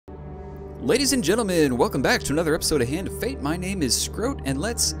Ladies and gentlemen, welcome back to another episode of Hand of Fate. My name is Scroat, and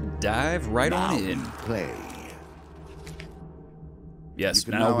let's dive right on in. Play. Yes,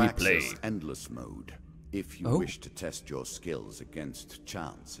 you can now we access play. endless mode if you wish to test your skills against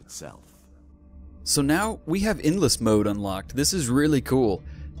chance itself. So now we have endless mode unlocked. This is really cool.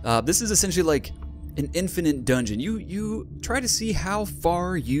 This is essentially like an infinite dungeon. You try to see how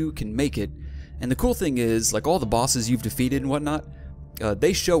far you can make it, and the cool thing is, like all the bosses you've defeated and whatnot,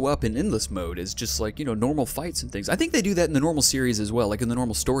 they show up in endless mode as just like, you know, normal fights and things. I think they do that in the normal series as well, like in the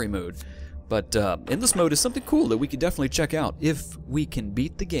normal story mode. But endless mode is something cool that we could definitely check out if we can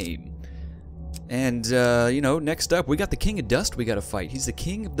beat the game. And, you know, next up, we got the King of Dust we gotta fight. He's the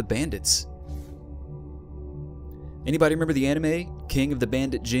King of the Bandits. Anybody remember the anime, King of the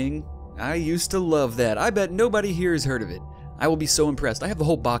Bandit Jing? I used to love that. I bet nobody here has heard of it. I will be so impressed. I have the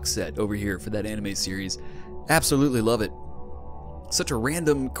whole box set over here for that anime series. Absolutely love it. Such a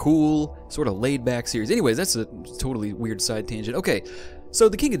random, cool, sort of laid-back series. Anyways, that's a totally weird side tangent. Okay, so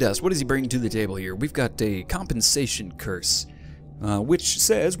the King of Dust, what does he bring to the table here? We've got a compensation curse, which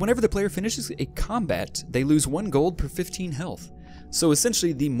says whenever the player finishes a combat, they lose 1 gold per 15 health. So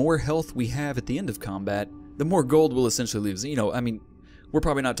essentially, the more health we have at the end of combat, the more gold we'll essentially lose. You know, I mean, we're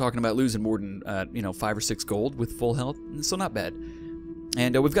probably not talking about losing more than, you know, 5 or 6 gold with full health, so not bad.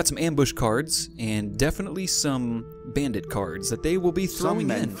 And we've got some ambush cards, and definitely some bandit cards that they will be throwing in.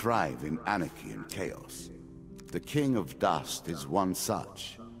 Some men thrive in anarchy and chaos. The King of Dust is one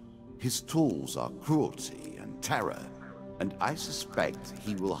such. His tools are cruelty and terror, and I suspect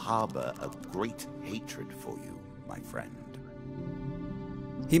he will harbor a great hatred for you, my friend.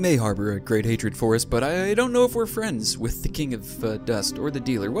 He may harbor a great hatred for us, but I don't know if we're friends with the King of Dust or the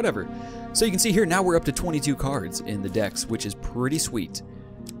dealer, whatever. So you can see here, now we're up to 22 cards in the decks, which is pretty sweet.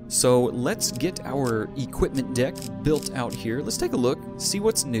 So let's get our equipment deck built out here. Let's take a look, see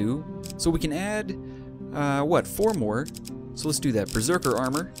what's new. So we can add, what, 4 more. So let's do that. Berserker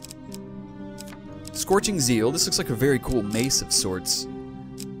Armor. Scorching Zeal. This looks like a very cool mace of sorts.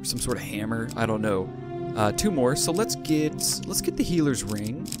 Or some sort of hammer, I don't know. 2 more, so let's get the Healer's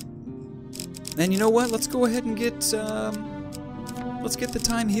Ring. And you know what? Let's go ahead and get the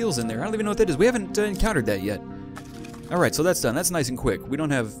Time Heals in there. I don't even know what that is. We haven't encountered that yet. Alright, so that's done. That's nice and quick. We don't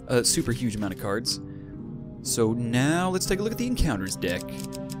have a super huge amount of cards. So now let's take a look at the Encounters deck.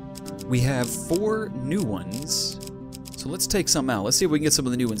 We have 4 new ones. So let's take some out. Let's see if we can get some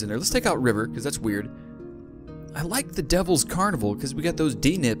of the new ones in there. Let's take out River, because that's weird. I like the Devil's Carnival, because we got those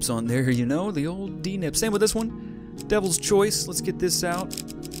D-nips on there, you know? The old D-nips. Same with this one. Devil's Choice. Let's get this out.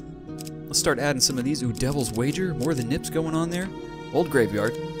 Let's start adding some of these. Ooh, Devil's Wager. More of the nips going on there. Old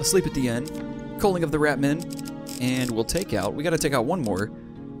Graveyard. Asleep at the End. Culling of the Ratmen. And we'll take out... We gotta take out 1 more.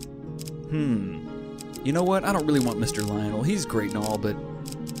 You know what? I don't really want Mr. Lionel. He's great and all, but...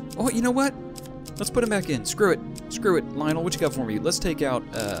 Oh, you know what? Let's put him back in. Screw it. Screw it. Lionel, what you got for me? Let's take out,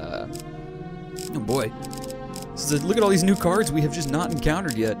 Oh, boy. So look at all these new cards we have just not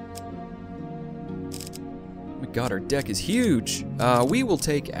encountered yet. Oh my god, our deck is huge. We will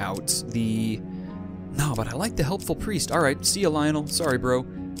take out the... No, but I like the Helpful Priest. Alright, see ya, Lionel. Sorry, bro.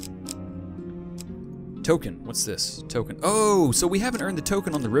 Token. What's this? Token. Oh, so we haven't earned the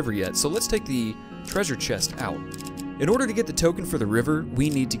token on the river yet. So let's take the treasure chest out. In order to get the token for the river, we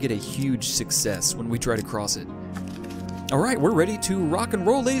need to get a huge success when we try to cross it. Alright, we're ready to rock and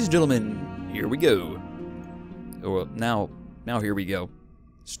roll, ladies and gentlemen. Here we go. Oh, well, now here we go.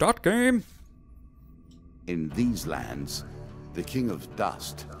 Start game! In these lands, the King of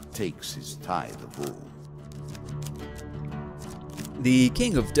Dust takes his tithe of all. The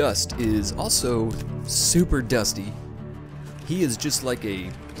King of Dust is also super dusty. He is just like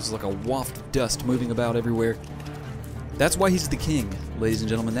a waft of dust moving about everywhere. That's why he's the king, ladies and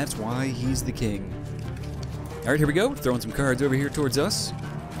gentlemen. That's why he's the king. Alright, here we go. Throwing some cards over here towards us.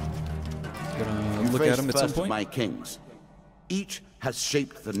 Gonna look at them at some point. My kings. Each has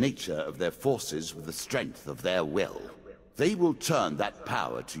shaped the nature of their forces with the strength of their will. They will turn that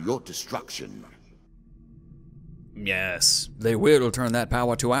power to your destruction. Yes, they will turn that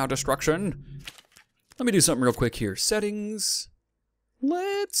power to our destruction. Let me do something real quick here. Settings.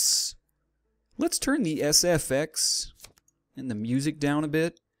 Let's turn the SFX and the music down a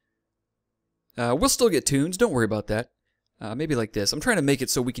bit. We'll still get tunes. Don't worry about that. Maybe like this. I'm trying to make it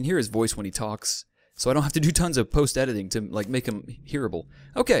so we can hear his voice when he talks, so I don't have to do tons of post-editing to like make him hearable.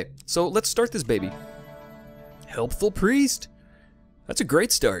 Okay, so let's start this baby. Helpful Priest. That's a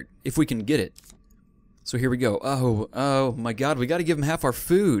great start, if we can get it. So here we go. Oh my god, we gotta give him half our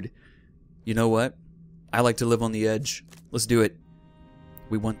food. You know what? I like to live on the edge. Let's do it.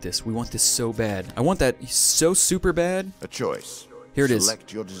 We want this. We want this so bad. I want that so super bad. A choice. Here it is.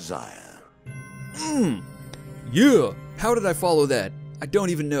 Select your desire. Yeah! How did I follow that? I don't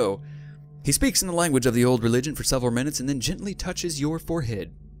even know. He speaks in the language of the old religion for several minutes and then gently touches your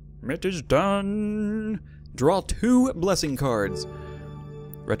forehead. It is done. Draw 2 blessing cards.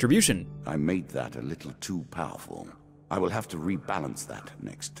 Retribution. I made that a little too powerful. I will have to rebalance that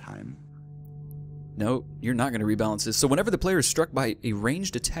next time. No, you're not going to rebalance this. So whenever the player is struck by a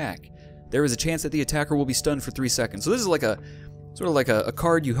ranged attack, there is a chance that the attacker will be stunned for 3 seconds. So this is like a sort of like a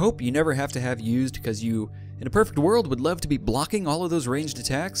card you hope you never have to have used, because you, in a perfect world, would love to be blocking all of those ranged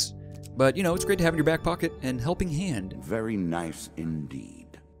attacks. But, you know, it's great to have in your back pocket and helping hand. Very nice indeed.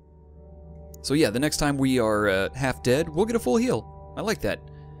 So yeah, the next time we are half dead, we'll get a full heal. I like that.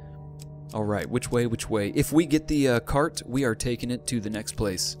 All right, which way, which way? If we get the cart, we are taking it to the next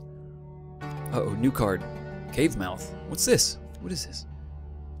place. Uh-oh, new card. Cave mouth. What's this? What is this?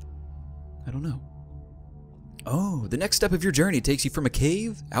 I don't know. Oh, the next step of your journey takes you from a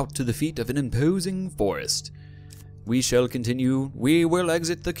cave out to the feet of an imposing forest. We shall continue. We will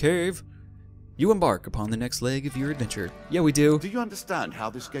exit the cave. You embark upon the next leg of your adventure. Yeah, we do. Do you understand how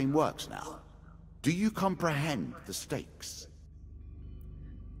this game works now? Do you comprehend the stakes?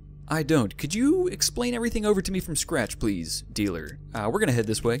 I don't. Could you explain everything over to me from scratch, please, dealer? We're gonna head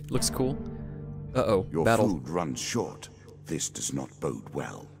this way. Looks cool. Uh-oh, Your battle. food runs short. This does not bode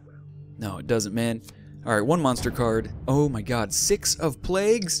well. No, it doesn't, man. Alright, 1 monster card. Oh my god, 6 of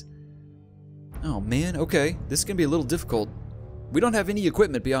plagues? Oh man, okay. This is gonna be a little difficult. We don't have any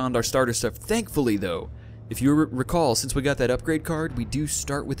equipment beyond our starter stuff. Thankfully, though, if you recall, since we got that upgrade card, we do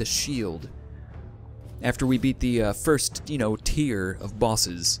start with a shield. After we beat the first, you know, tier of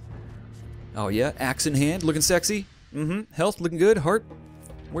bosses. Oh yeah, axe in hand, looking sexy. Health looking good. Heart,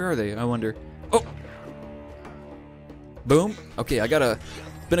 where are they? I wonder. Oh! Boom. Okay, I gotta...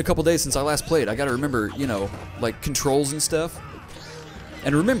 Been a couple days since I last played. I gotta remember, you know, like controls and stuff.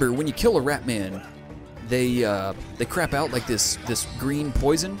 And remember, when you kill a rat man, they crap out like this green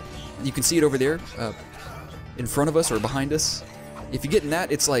poison. You can see it over there, in front of us or behind us. If you get in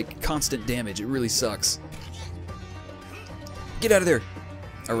that, it's like constant damage. It really sucks. Get out of there.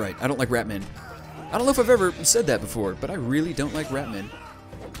 All right, I don't like rat men. I don't know if I've ever said that before, but I really don't like rat men.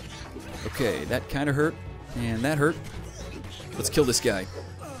 Okay, that kind of hurt, and that hurt. Let's kill this guy.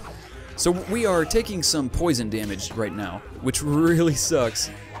 So we are taking some poison damage right now, which really sucks.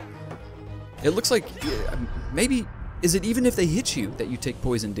 It looks like, maybe, is it even if they hit you that you take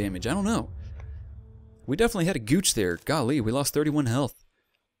poison damage? I don't know. We definitely had a gooch there. Golly, we lost 31 health.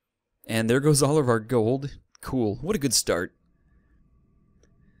 And there goes all of our gold. Cool, what a good start.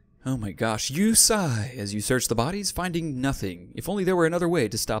 Oh my gosh, you sigh as you search the bodies, finding nothing. If only there were another way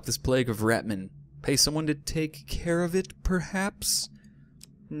to stop this plague of ratmen. Pay someone to take care of it, perhaps?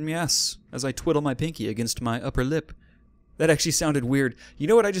 Yes, as I twiddle my pinky against my upper lip. That actually sounded weird. You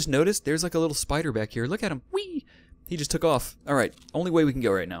know what I just noticed? There's like a little spider back here. Look at him. Whee! He just took off. Alright, only way we can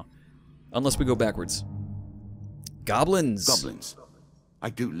go right now. Unless we go backwards. Goblins! Goblins. I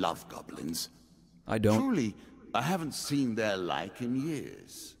do love goblins. I don't. Truly, I haven't seen their like in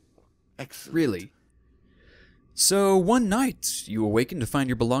years. Excellent. Really? So, one night, you awaken to find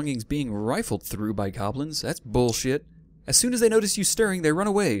your belongings being rifled through by goblins. That's bullshit. As soon as they notice you stirring, they run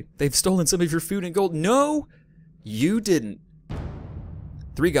away. They've stolen some of your food and gold. No! You didn't.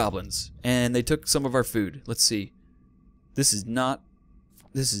 3 goblins, and they took some of our food. Let's see. This is not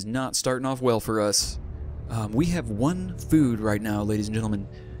starting off well for us. We have 1 food right now, ladies and gentlemen.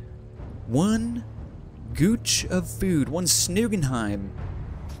 1 gooch of food. 1 Snoogenheim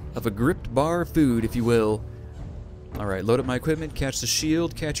of a gripped bar of food, if you will. Alright, load up my equipment, catch the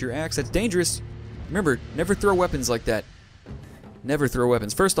shield, catch your axe. That's dangerous. Remember, never throw weapons like that. Never throw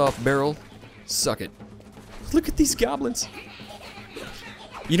weapons. First off, barrel. Suck it. Look at these goblins.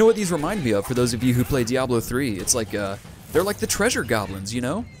 You know what these remind me of, for those of you who play Diablo 3? It's like, they're like the treasure goblins, you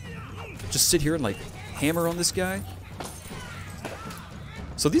know? Just sit here and, like, hammer on this guy.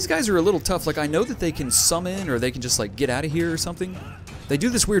 So these guys are a little tough. Like, I know that they can summon, or they can just, like, get out of here or something. They do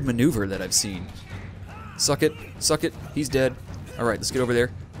this weird maneuver that I've seen. Suck it. Suck it. He's dead. Alright, let's get over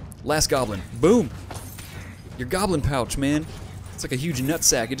there. Last goblin. Boom! Your goblin pouch, man. It's like a huge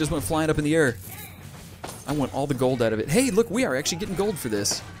nutsack. It just went flying up in the air. I want all the gold out of it. Hey, look, we are actually getting gold for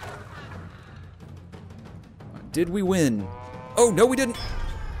this. Did we win? Oh, no, we didn't.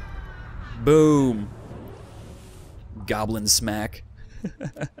 Boom. Goblin smack.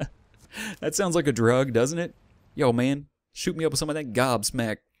 That sounds like a drug, doesn't it? Yo, man, shoot me up with some of that gob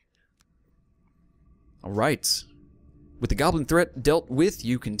smack. All right. With the goblin threat dealt with,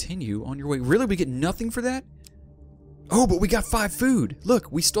 you continue on your way. Really, we get nothing for that? Oh, but we got 5 food.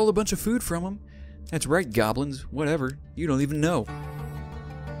 Look, we stole a bunch of food from them. That's right, goblins. Whatever. You don't even know.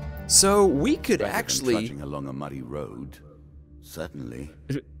 So we could Better than actually... trudging along a muddy road. Certainly.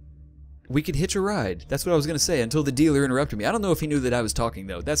 We could hitch a ride. That's what I was going to say until the dealer interrupted me. I don't know if he knew that I was talking,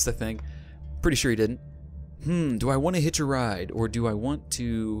 though. That's the thing. Pretty sure he didn't. Do I want to hitch a ride, or do I want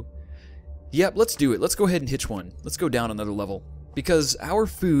to... Yep, let's do it. Let's go ahead and hitch one. Let's go down another level. Because our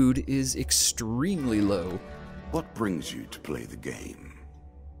food is extremely low. What brings you to play the game?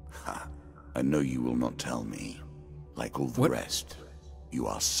 Ha! I know you will not tell me. Like all the rest, you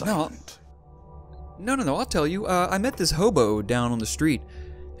are silent. No, I'll tell you. I met this hobo down on the street,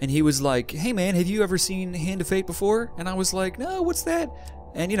 and he was like, "Hey man, have you ever seen Hand of Fate before?" And I was like, "No, what's that?"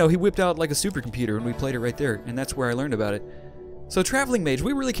 And you know, he whipped out like a supercomputer, and we played it right there, and that's where I learned about it. So Traveling Mage,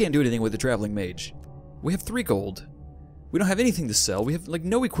 we really can't do anything with the Traveling Mage. We have 3 gold. We don't have anything to sell. We have like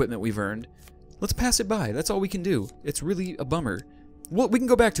no equipment we've earned. Let's pass it by. That's all we can do. It's really a bummer. Well, we can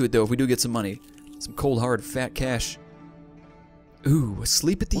go back to it though if we do get some money. Some cold hard fat cash. Ooh,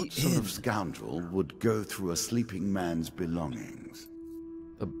 asleep at the inn. What sort of scoundrel would go through a sleeping man's belongings?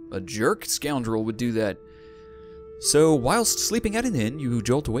 A jerk scoundrel would do that. So, whilst sleeping at an inn, you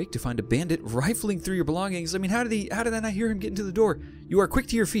jolt awake to find a bandit rifling through your belongings. I mean, how did I not hear him get into the door? You are quick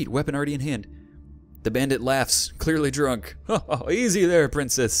to your feet, weapon already in hand. The bandit laughs, clearly drunk. Oh, easy there,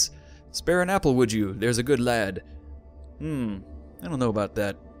 princess. Spare an apple, would you? There's a good lad. I don't know about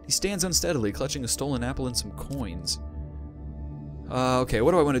that. He stands unsteadily, clutching a stolen apple and some coins. Okay,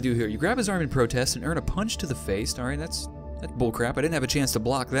 what do I want to do here? You grab his arm in protest and earn a punch to the face. Alright, that's bullcrap. I didn't have a chance to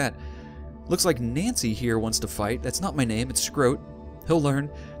block that. Looks like Nancy here wants to fight. That's not my name, it's Scroat. He'll learn.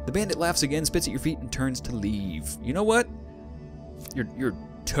 The bandit laughs again, spits at your feet, and turns to leave. You know what? You're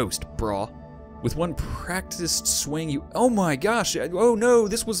toast, brah. With one practiced swing, you... Oh my gosh! Oh no,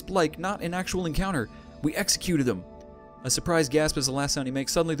 this was, like, not an actual encounter. We executed him. A surprised gasp is the last sound he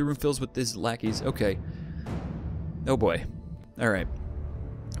makes. Suddenly the room fills with his lackeys. Okay. Oh boy. Alright.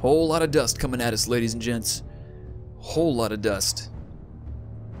 Whole lot of dust coming at us, ladies and gents. Whole lot of dust.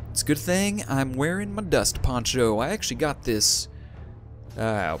 It's a good thing I'm wearing my dust poncho. I actually got this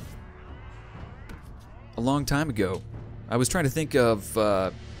a long time ago. I was trying to think of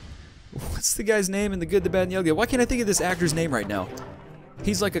what's the guy's name in The Good, the Bad, and the Ugly? Why can't I think of this actor's name right now?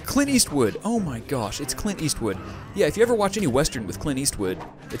 He's like a Clint Eastwood. Oh my gosh, it's Clint Eastwood. Yeah, if you ever watch any Western with Clint Eastwood,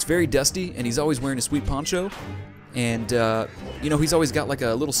 it's very dusty, and he's always wearing a sweet poncho. And, you know, he's always got like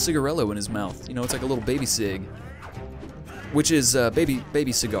a little cigarello in his mouth. You know, it's like a little baby cig. Which is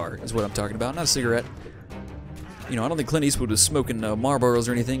baby cigar is what I'm talking about, not a cigarette. You know, I don't think Clint Eastwood was smoking Marlboros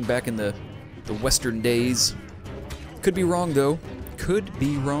or anything back in the Western days. Could be wrong, though. Could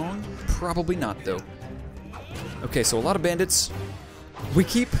be wrong. Probably not, though. Okay, so a lot of bandits. We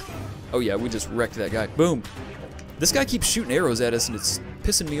keep... Oh, yeah, we just wrecked that guy. Boom. This guy keeps shooting arrows at us, and it's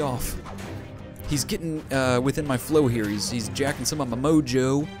pissing me off. He's getting within my flow here. He's jacking some of my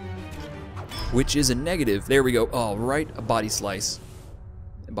mojo, which is a negative. There we go. All right, a body slice.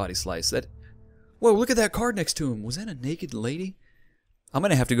 A body slice. That... Whoa, look at that card next to him. Was that a naked lady? I'm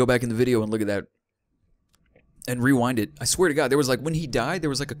going to have to go back in the video and look at that. And rewind it. I swear to God, there was like, when he died, there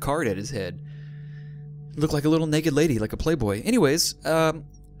was like a card at his head. It looked like a little naked lady, like a Playboy. Anyways,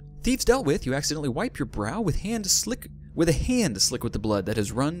 thieves dealt with. You accidentally wipe your brow with a hand to slick with the blood that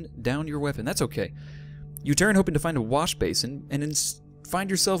has run down your weapon. That's okay. You turn, hoping to find a wash basin, and find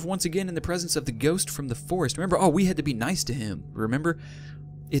yourself once again in the presence of the ghost from the forest. Remember, oh, we had to be nice to him. Remember?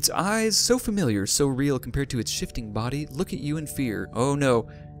 Its eyes, so familiar, so real compared to its shifting body, look at you in fear. Oh no,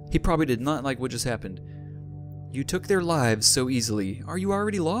 he probably did not like what just happened. You took their lives so easily. Are you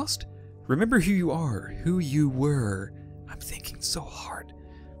already lost? Remember who you are, who you were. I'm thinking so hard.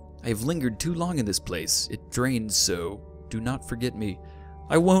 I have lingered too long in this place. It drains so. Do not forget me.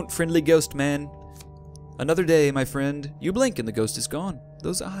 I won't, friendly ghost man. Another day, my friend. You blink and the ghost is gone.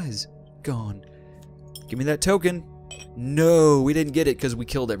 Those eyes, gone. Give me that token. No, we didn't get it because we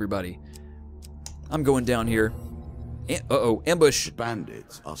killed everybody. I'm going down here. Uh-oh, ambush. The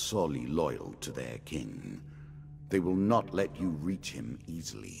bandits are sorely loyal to their king. They will not let you reach him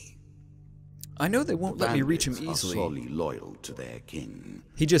easily. I know they won't let me reach him easily. Are sorely loyal to their king.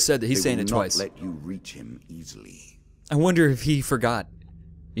 He just said that. He's saying it twice. They will not let you reach him easily. I wonder if he forgot.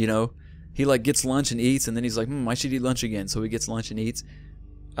 You know, he like gets lunch and eats, and then he's like, I should eat lunch again. So he gets lunch and eats.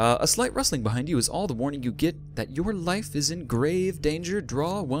 A slight rustling behind you is all the warning you get that your life is in grave danger.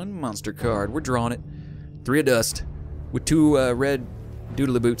 Draw one monster card. We're drawing it. 3 of dust with 2 red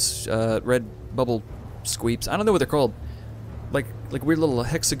doodly boots, red bubble squeeps. I don't know what they're called. Like weird little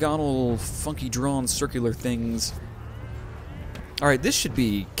hexagonal, funky drawn circular things. Alright, this should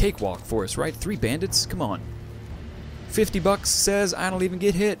be cakewalk for us, right? 3 bandits? Come on. $50 says I don't even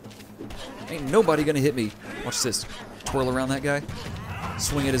get hit. Ain't nobody gonna hit me. Watch this. Twirl around that guy.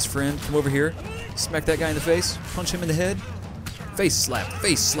 swing at his friend. Come over here. Smack that guy in the face. Punch him in the head. Face slap.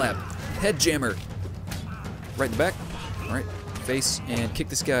 Face slap. Head jammer. Right in the back. Alright. Face. And kick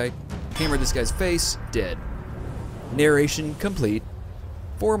this guy. Hammer this guy's face. Dead. Narration complete.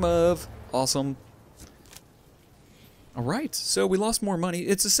 Form of. Awesome. Alright. So we lost more money.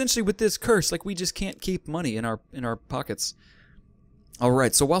 It's essentially with this curse. Like we just can't keep money in our pockets.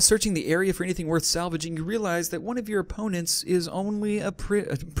 Alright, so while searching the area for anything worth salvaging, you realize that one of your opponents is only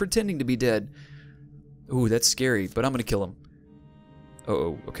pretending to be dead. Ooh, that's scary, but I'm gonna kill him.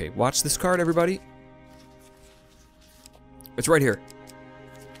 Uh-oh, okay, watch this card, everybody. It's right here.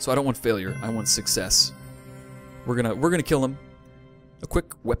 So I don't want failure, I want success. We're gonna kill him. A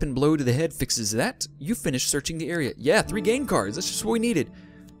quick weapon blow to the head fixes that. You finish searching the area. Yeah, 3 game cards, that's just what we needed.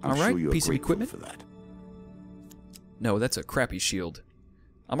 Alright, sure piece of equipment. For that. No, that's a crappy shield.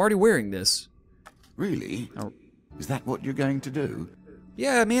 I'm already wearing this. Really? Oh. Is that what you're going to do?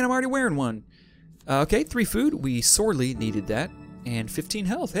 Yeah, man, I'm already wearing one. Okay, 3 food. We sorely needed that. And 15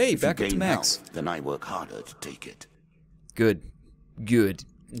 health. Hey, If back you up to gain max. health, then I work harder to take it. Good. Good.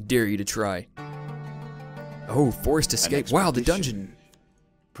 Dare you to try. Oh, forced escape. Wow, the dungeon.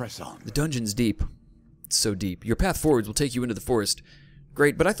 Press on. The dungeon's deep. It's so deep. Your path forwards will take you into the forest.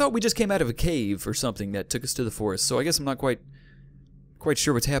 Great, but I thought we just came out of a cave or something that took us to the forest, so I guess I'm not quite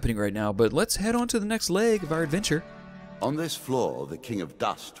sure what's happening right now, but let's head on to the next leg of our adventure. On this floor, the King of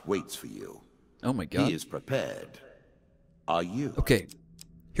Dust waits for you. Oh my god. He is prepared. Are you? Okay,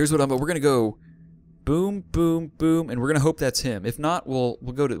 here's what we're gonna go boom, boom, boom, and we're gonna hope that's him. If not,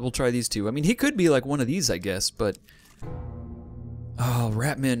 we'll try these two. I mean, he could be like one of these, I guess, but oh,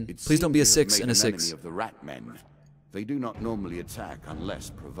 Ratmen, please don't be a 6 and a 6. Enemy of the Ratmen. They do not normally attack unless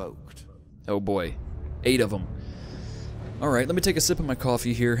provoked. Oh boy, 8 of them. Alright, let me take a sip of my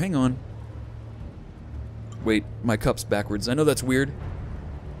coffee here. Hang on. Wait, my cup's backwards. I know that's weird.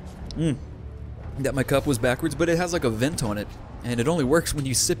 That my cup was backwards, but it has like a vent on it. And it only works when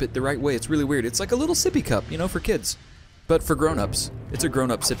you sip it the right way. It's really weird. It's like a little sippy cup, you know, for kids. But for grown-ups. It's a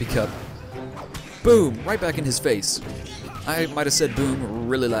grown-up sippy cup. Boom! Right back in his face. I might have said boom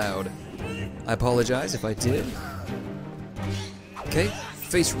really loud. I apologize if I did. Okay,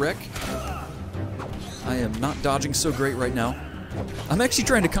 face wreck. I am not dodging so great right now. I'm actually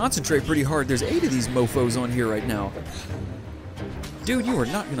trying to concentrate pretty hard. There's 8 of these mofos on here right now. Dude, you are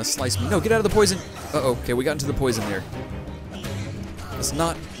not gonna slice me. No, get out of the poison. Uh-oh, okay, we got into the poison there. That's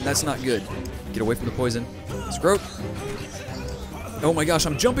not good. Get away from the poison. Scrote. Oh my gosh,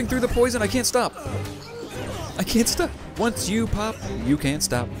 I'm jumping through the poison. I can't stop. I can't stop. Once you pop, you can't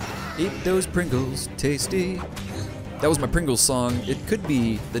stop. Eat those Pringles, tasty. That was my Pringles song. It could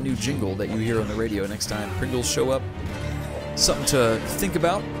be the new jingle that you hear on the radio next time Pringles show up. Something to think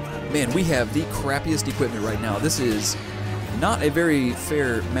about. Man, we have the crappiest equipment right now. This is not a very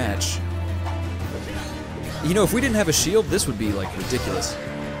fair match. You know, if we didn't have a shield, this would be like ridiculous.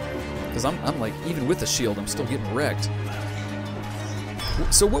 Because I'm like, even with the shield, I'm still getting wrecked.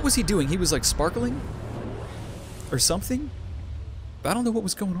 So what was he doing? He was like sparkling? Or something? I don't know what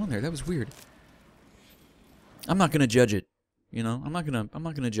was going on there. That was weird. I'm not gonna judge it. You know, I'm not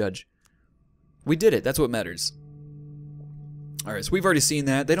gonna judge. We did it. That's what matters. Alright, so we've already seen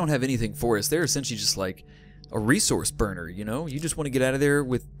that. They don't have anything for us. They're essentially just like a resource burner, you know? You just want to get out of there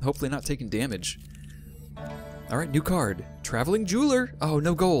with hopefully not taking damage. Alright, new card. Traveling Jeweler. Oh,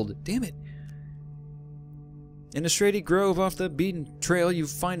 no gold. Damn it. In a shady grove off the beaten trail, you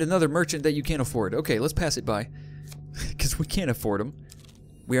find another merchant that you can't afford. Okay, let's pass it by. Because we can't afford them.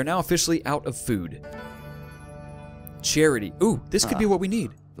 We are now officially out of food. Charity. Ooh, this could be what we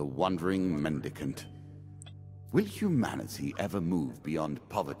need. The wandering mendicant. Will humanity ever move beyond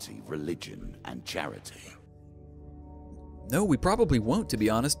poverty, religion, and charity? No, we probably won't, to be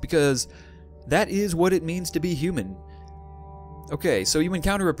honest, because that is what it means to be human. Okay, so you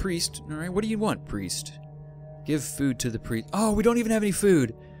encounter a priest. Alright, what do you want, priest? Give food to the priest. Oh, we don't even have any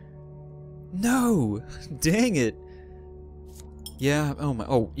food. No! Dang it. Yeah, oh my,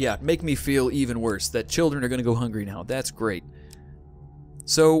 oh yeah, make me feel even worse that children are gonna go hungry now. That's great.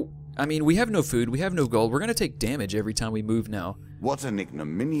 So, I mean, we have no food, we have no gold, we're gonna take damage every time we move now. What an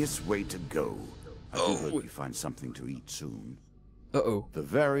ignominious way to go. I do hope you find something to eat soon. Uh-oh. The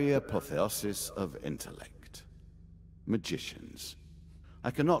very apotheosis of intellect. Magicians.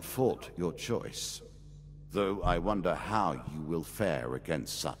 I cannot fault your choice, though I wonder how you will fare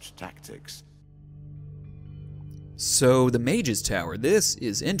against such tactics. So, the Mage's Tower. This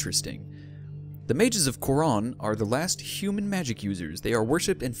is interesting. The Mages of Koron are the last human magic users. They are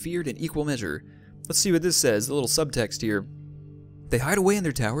worshipped and feared in equal measure. Let's see what this says, a little subtext here. They hide away in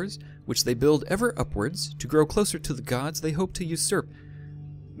their towers, which they build ever upwards, to grow closer to the gods they hope to usurp.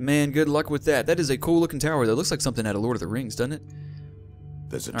 Man, good luck with that. That is a cool looking tower that looks like something out of Lord of the Rings, doesn't it?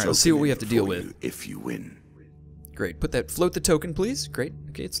 There's a All right, let's see what we have to deal with. If you win. Great. Float the token, please. Great.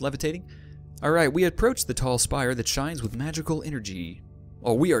 Okay, it's levitating. All right, we approach the tall spire that shines with magical energy.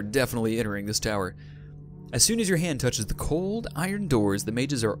 Oh, we are definitely entering this tower. As soon as your hand touches the cold iron doors, the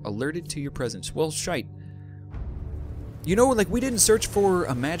mages are alerted to your presence. Well, shite. You know, like, we didn't search for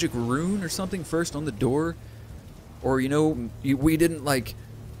a magic rune or something first on the door. Or, you know, we didn't, like,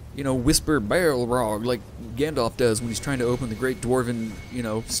 you know, whisper Balrog like Gandalf does when he's trying to open the great dwarven, you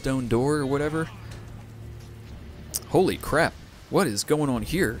know, stone door or whatever. Holy crap. What is going on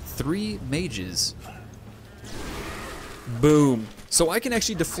here? 3 mages. Boom. So I can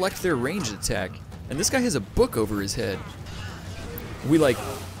actually deflect their ranged attack. And this guy has a book over his head. We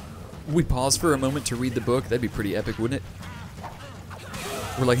pause for a moment to read the book. That'd be pretty epic, wouldn't it?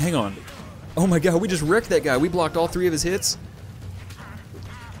 We're like, hang on. Oh my god, we just wrecked that guy. We blocked all 3 of his hits.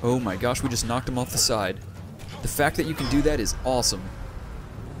 Oh my gosh, we just knocked him off the side. The fact that you can do that is awesome.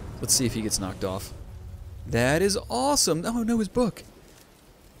 Let's see if he gets knocked off. That is awesome. Oh no, his book.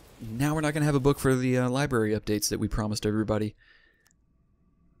 Now we're not going to have a book for the library updates that we promised everybody.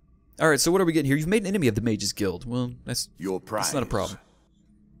 Alright, so what are we getting here? You've made an enemy of the Mages Guild. Well, that's not a problem.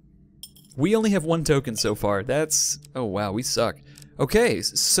 We only have 1 token so far. That's... oh wow, we suck. Okay,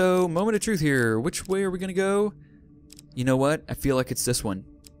 so moment of truth here. Which way are we going to go? You know what? I feel like it's this one.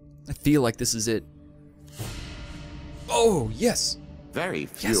 I feel like this is it. Oh, yes! Very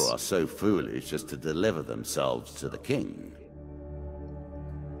few are so foolish as to deliver themselves to the king.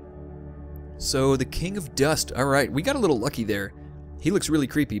 So, the King of Dust. Alright, we got a little lucky there. He looks really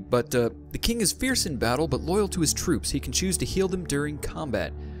creepy, but the king is fierce in battle, but loyal to his troops. He can choose to heal them during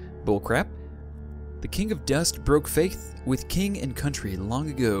combat. Bullcrap. The King of Dust broke faith with king and country long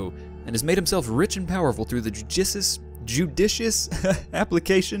ago, and has made himself rich and powerful through the judicious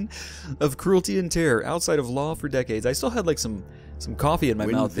application of cruelty and terror outside of law for decades. I still had like some coffee in my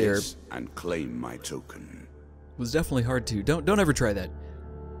mouth there. And claim my token. It was definitely hard to. Don't ever try that.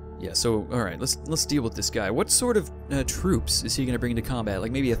 Yeah, so all right, let's deal with this guy. What sort of troops is he going to bring into combat?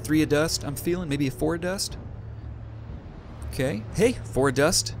 Like maybe a 3 of dust, I'm feeling, maybe a 4 of dust? Okay. Hey, 4 of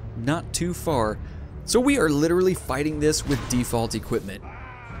dust, not too far. So we are literally fighting this with default equipment.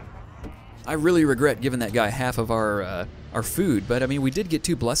 I really regret giving that guy half of our food, but I mean, we did get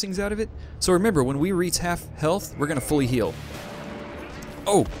 2 blessings out of it. So remember, when we reach half health, we're gonna fully heal.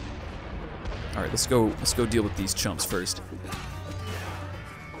 Oh! All right, let's go deal with these chumps first.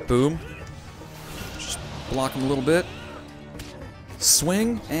 Boom. Just block them a little bit.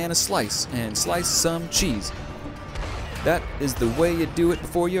 Swing and a slice, and slice some cheese. That is the way you do it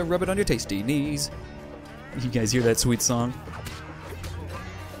before you rub it on your tasty knees. You guys hear that sweet song?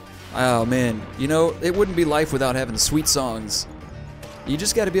 Oh man, you know, it wouldn't be life without having sweet songs. You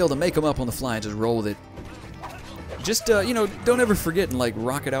just gotta be able to make them up on the fly and just roll with it. Just, you know, don't ever forget and like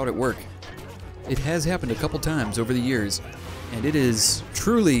rock it out at work. It has happened a couple times over the years, and it is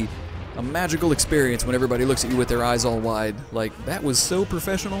truly a magical experience when everybody looks at you with their eyes all wide. Like, that was so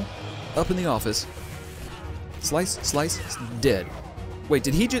professional up in the office. Slice, slice, dead. Wait,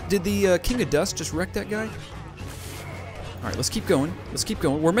 did the King of Dust just wreck that guy? All right, let's keep going. Let's keep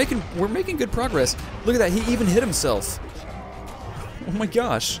going. We're making good progress. Look at that. He even hit himself. Oh my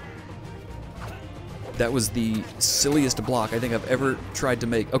gosh. That was the silliest block I think I've ever tried to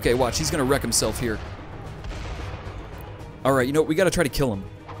make. Okay, watch. He's gonna wreck himself here. All right, you know what? We gotta try to kill him.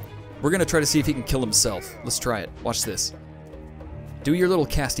 We're gonna try to see if he can kill himself. Let's try it. Watch this. Do your little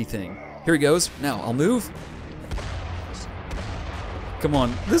casty thing. Here he goes. Now I'll move. Come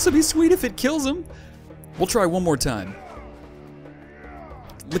on. This would be sweet if it kills him. We'll try one more time.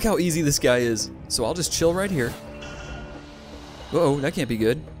 Look how easy this guy is. So I'll just chill right here. Uh-oh, that can't be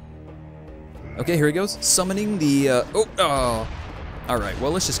good. Okay, here he goes. Summoning the, oh. Alright,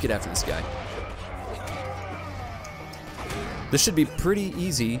 well, let's just get after this guy. This should be pretty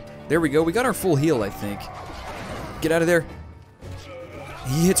easy. There we go. We got our full heal, I think. Get out of there.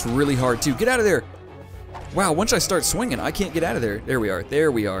 He hits really hard, too. Get out of there. Wow, once I start swinging, I can't get out of there. There we are.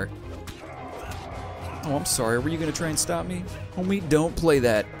 There we are. Oh, I'm sorry. Were you going to try and stop me? Homie, don't play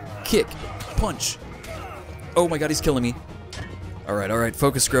that. Kick. Punch. Oh my god, he's killing me. Alright, alright.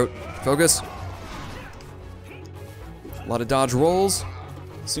 Focus, Scroat. Focus. A lot of dodge rolls.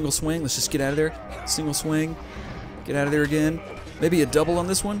 Single swing. Let's just get out of there. Single swing. Get out of there again. Maybe a double on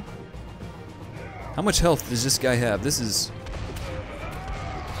this one. How much health does this guy have? This is...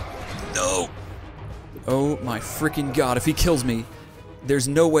 No! Oh my freaking god. If he kills me, there's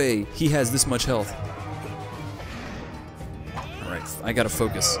no way he has this much health. Alright, I gotta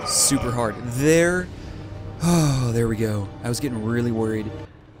focus super hard. There. Oh, there we go. I was getting really worried.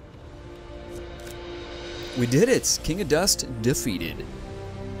 We did it! King of Dust defeated.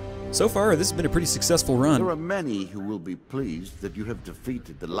 So far, this has been a pretty successful run. There are many who will be pleased that you have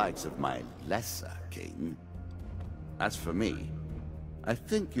defeated the likes of my lesser king. As for me, I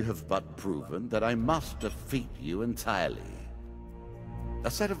think you have but proven that I must defeat you entirely.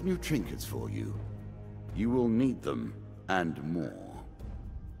 A set of new trinkets for you. You will need them, and more.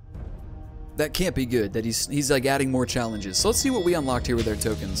 That can't be good, that he's like adding more challenges. So let's see what we unlocked here with our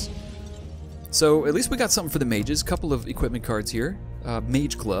tokens. So at least we got something for the mages. A couple of equipment cards here.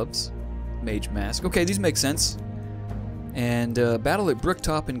 Mage gloves. Mage mask. Okay, these make sense. And battle at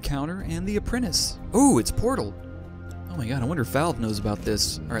Brooktop Encounter and the Apprentice. Ooh, it's Portal. Oh my god, I wonder if Valve knows about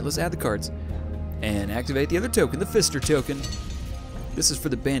this. Alright, let's add the cards. And activate the other token, the Fister token. This is for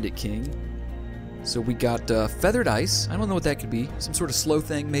the Bandit King. So we got Feathered Ice. I don't know what that could be. Some sort of slow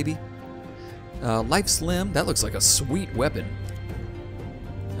thing, maybe. Life Slim. That looks like a sweet weapon.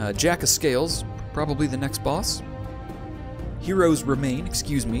 Jack of Scales. Probably the next boss. Heroes Remain.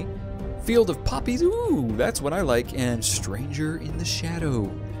 Excuse me. Field of Poppies. Ooh, that's what I like. And Stranger in the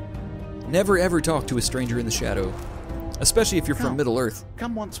Shadow. Never ever talk to a stranger in the shadow. Especially if you're from Middle Earth.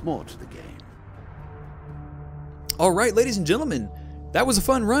 Come once more to the game. Alright, ladies and gentlemen. That was a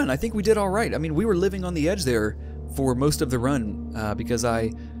fun run. I think we did alright. I mean, we were living on the edge there for most of the run because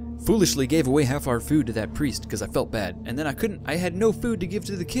I foolishly gave away half our food to that priest because I felt bad. And then I had no food to give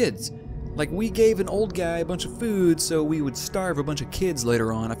to the kids. Like, we gave an old guy a bunch of food so we would starve a bunch of kids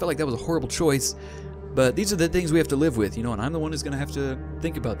later on. I felt like that was a horrible choice. But these are the things we have to live with, you know, and I'm the one who's going to have to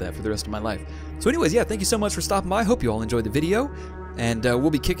think about that for the rest of my life. So anyways, yeah, thank you so much for stopping by. I hope you all enjoyed the video. And we'll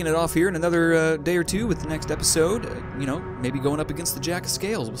be kicking it off here in another day or two with the next episode. You know, maybe going up against the Jack of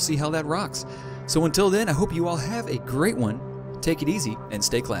Scales. We'll see how that rocks. So until then, I hope you all have a great one. Take it easy and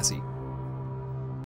stay classy.